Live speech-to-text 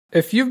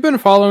If you've been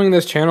following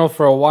this channel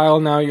for a while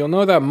now, you'll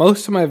know that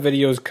most of my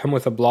videos come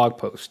with a blog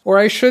post. Or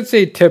I should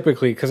say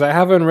typically, because I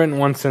haven't written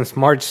one since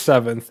March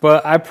 7th,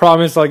 but I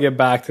promise I'll get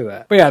back to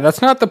that. But yeah, that's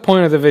not the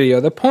point of the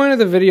video. The point of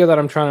the video that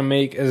I'm trying to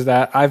make is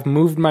that I've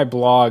moved my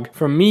blog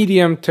from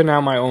Medium to now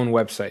my own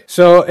website.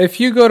 So if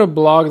you go to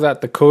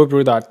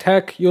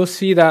blog.thecodebrew.tech, you'll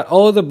see that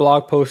all of the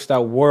blog posts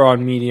that were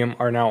on Medium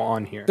are now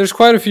on here. There's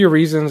quite a few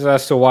reasons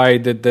as to why I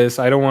did this.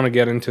 I don't want to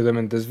get into them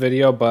in this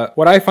video, but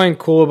what I find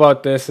cool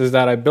about this is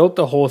that I built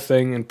the whole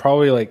thing in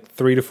probably like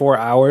 3 to 4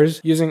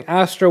 hours using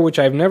Astro, which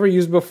I've never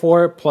used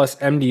before, plus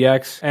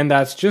MDX, and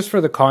that's just for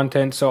the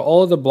content. So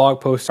all of the blog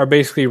posts are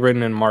basically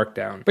written in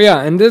Markdown. But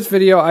yeah, in this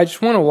video, I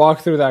just want to walk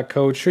through that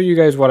code, show you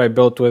guys what I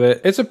built with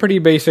it. It's a pretty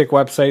basic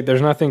website.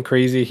 There's nothing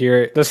crazy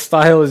here. The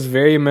style is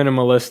very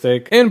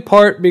minimalistic, in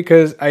part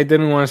because I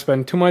didn't want to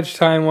spend too much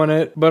time on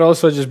it, but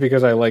also just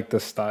because I like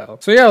this style.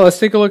 So yeah, let's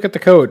take a look at the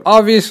code.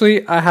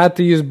 Obviously, I had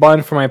to use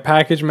Bun for my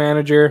package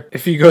manager.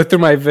 If you go through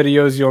my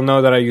videos, you'll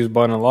know that I use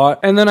Bun a lot.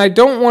 And then I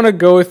don't want to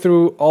go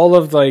through all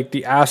of like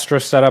the Astro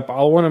setup.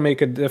 I'll want to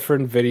make a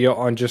different video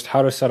on just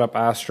how to set up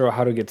Astro,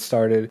 how to get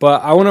started.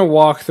 But I want to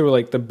walk through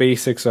like the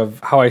basics of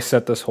how I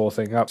set this whole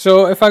thing up.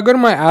 So if I go to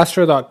my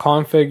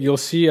astro.config, you'll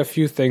see a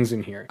few things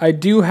in here. I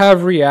do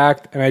have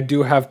React and I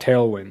do have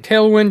Tailwind.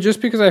 Tailwind just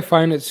because I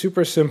find it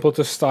super simple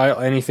to style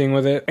anything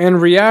with it.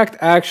 And React,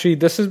 actually,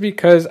 this is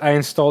because I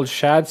installed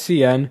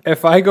shadcn.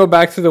 If I go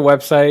back to the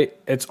website,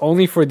 it's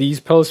only for these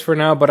posts for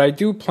now, but I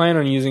do plan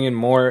on using it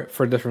more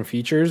for different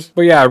features.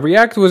 But yeah,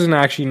 React wasn't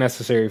actually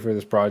necessary for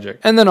this project.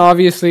 And then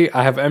obviously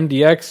I have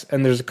MDX,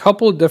 and there's a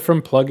couple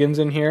different plugins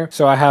in here.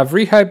 So I have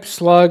Rehype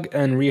Slug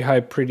and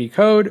Rehype Pretty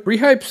Code.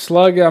 Rehype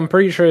Slug, I'm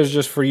pretty sure is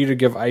just for you to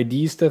give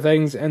IDs to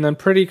things, and then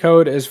Pretty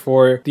Code is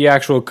for the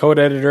actual code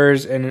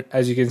editors, and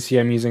as you can see,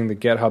 I'm using the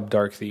GitHub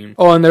dark theme.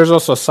 Oh, and there's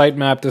also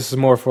Sitemap. This is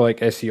more for like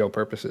SEO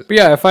purposes. But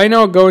yeah, if I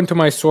now go into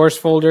my source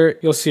folder,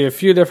 you'll see a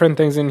few different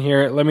things in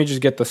here. Let me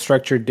just get the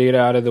structured data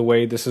out of the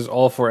way. This is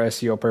all for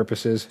SEO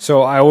purposes,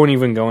 so I won't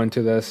even go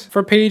into this.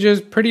 For pages,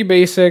 pretty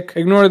basic.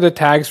 Ignore the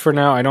tags for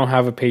now. I don't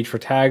have a page for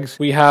tags.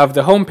 We have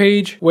the home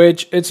page,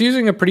 which it's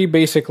using a pretty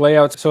basic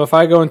layout. So if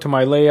I go into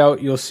my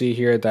layout, you'll see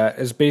here that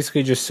is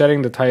basically just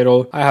setting the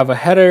title. I have a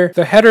header.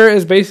 The header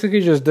is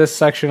basically just this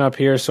section up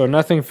here, so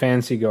nothing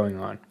fancy going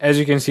on. As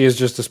you can see, it's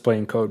just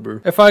displaying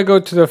CodeBrew. If I go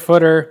to the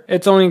footer,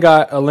 it's only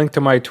got a link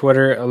to my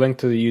Twitter, a link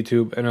to the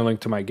YouTube, and a link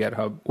to my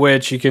GitHub,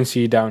 which you can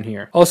see down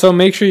here. Also,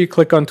 make sure you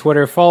click on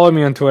Twitter, follow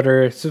me on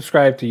Twitter,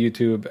 subscribe to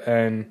YouTube,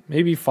 and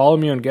maybe follow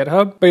me on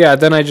GitHub. But yeah,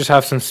 then I just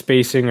have some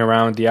spacing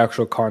around the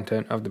actual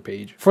content of the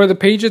page. For the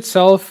page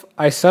itself,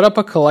 I set up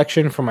a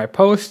collection for my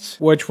posts,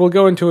 which we'll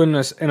go into in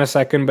a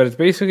second, but it's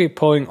basically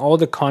pulling all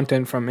the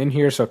content from in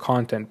here, so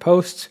content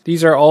posts.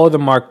 These are all the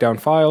markdown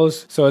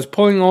files. So it's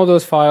pulling all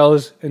those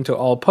files into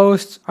all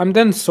posts. I'm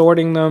then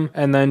sorting them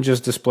and then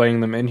just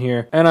displaying them in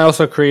here. And I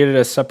also created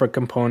a separate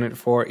component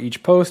for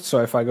each post. So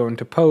if I go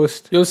into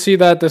post, you'll see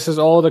that this is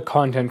all the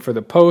content for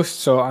the post.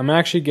 So I'm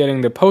actually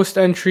getting the post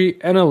entry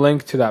and a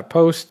link to that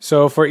post.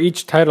 So for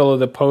each title of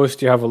the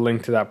post, you have a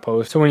link to that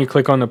post. So when you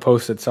click on the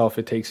post itself,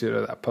 it takes you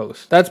to that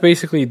post. That's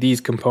basically these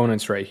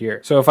components right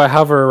here. So if I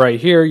hover right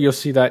here, you'll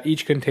see that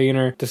each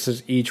container, this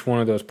is each one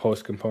of those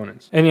post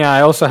components. And yeah,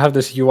 I also have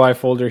this UI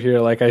folder here.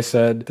 Like I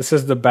said, this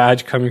is the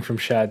badge coming from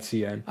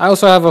shadcn. I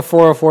also have a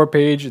 404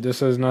 page.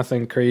 This is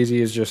nothing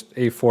crazy. It's just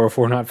a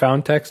 404 not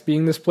found text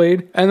being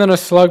displayed. And then a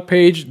slug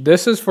page.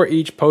 This is for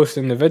each post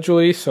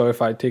individually. So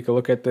if I take a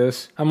look at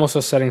this, I'm also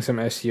setting some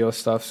SEO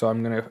stuff, so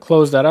I'm gonna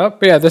close that up.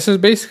 But yeah, this is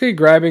basically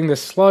grabbing the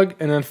slug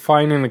and then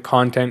finding the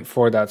content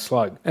for that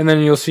slug. And then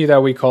you'll see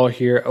that we call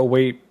here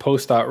await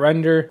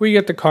post.render. We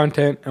get the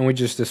content and we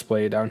just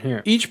display it down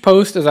here. Each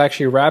post is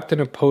actually wrapped in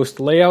a post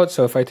layout.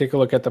 So if I take a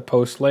look at the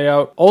post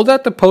layout, all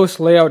that the post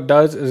layout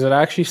does is it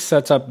actually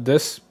sets up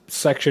this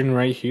section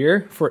right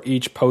here for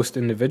each post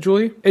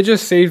individually. It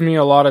just saves me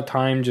a lot of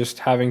time just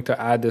having to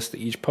add this to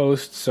each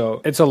post, so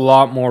it's a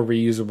lot more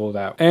reusable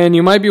that. And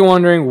you might be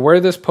wondering where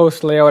this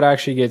post layout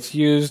actually gets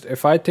used.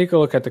 If I take a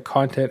look at the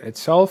content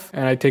itself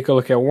and I take a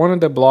look at one of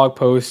the blog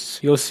posts,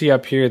 you'll see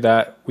up here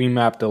that we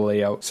mapped the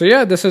layout. So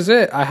yeah, this is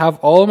it. I have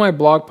all of my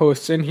blog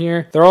posts in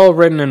here. They're all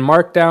written in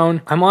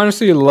Markdown. I'm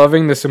honestly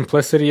loving the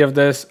simplicity of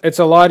this. It's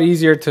a lot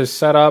easier to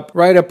set up,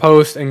 write a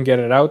post, and get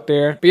it out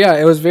there. But yeah,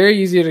 it was very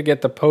easy to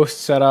get the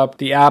post set up,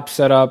 the app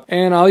set up,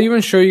 and I'll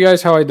even show you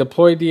guys how I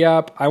deployed the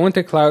app. I went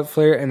to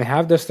Cloudflare and they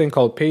have this thing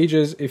called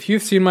Pages. If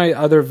you've seen my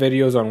other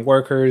videos on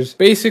workers,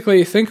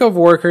 basically think of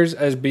workers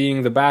as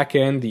being the back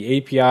end, the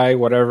API,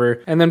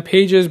 whatever, and then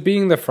Pages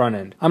being the front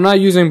end. I'm not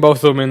using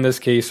both of them in this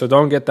case, so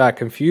don't get that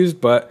confused,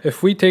 but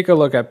if we take a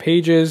look at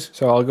Pages,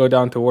 so I'll go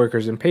down to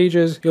workers and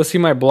Pages, you'll see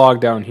my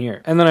blog down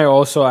here. And then I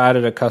also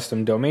added a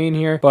custom domain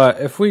here, but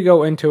if we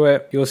go into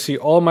it, you'll see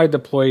all my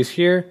deploys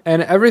here,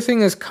 and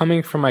everything is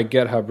coming from my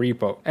GitHub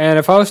repo. And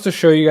if I was to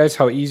show you guys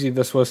how easy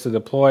this was to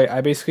deploy, I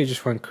basically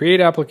just went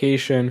create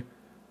application,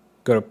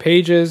 go to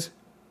Pages,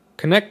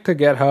 connect to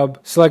GitHub,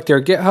 select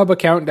your GitHub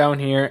account down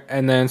here,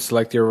 and then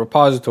select your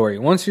repository.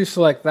 Once you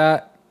select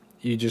that,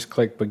 you just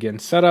click begin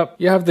setup.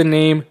 You have the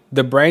name,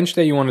 the branch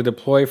that you want to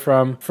deploy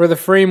from. For the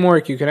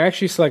framework, you can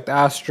actually select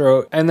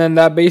Astro, and then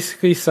that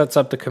basically sets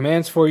up the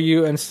commands for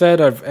you. Instead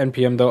of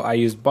npm though, I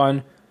use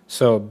bun.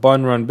 So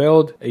bun run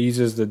build, it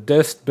uses the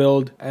dist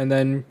build, and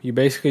then you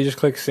basically just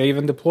click save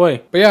and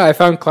deploy. But yeah, I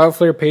found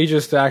Cloudflare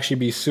Pages to actually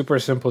be super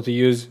simple to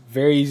use,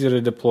 very easy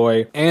to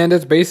deploy, and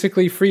it's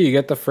basically free. You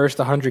get the first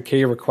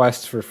 100K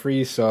requests for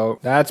free, so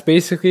that's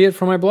basically it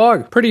for my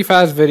blog. Pretty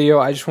fast video,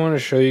 I just wanted to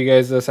show you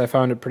guys this. I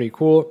found it pretty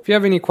cool. If you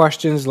have any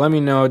questions, let me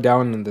know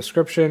down in the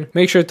description.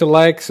 Make sure to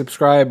like,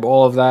 subscribe,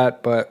 all of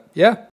that, but yeah.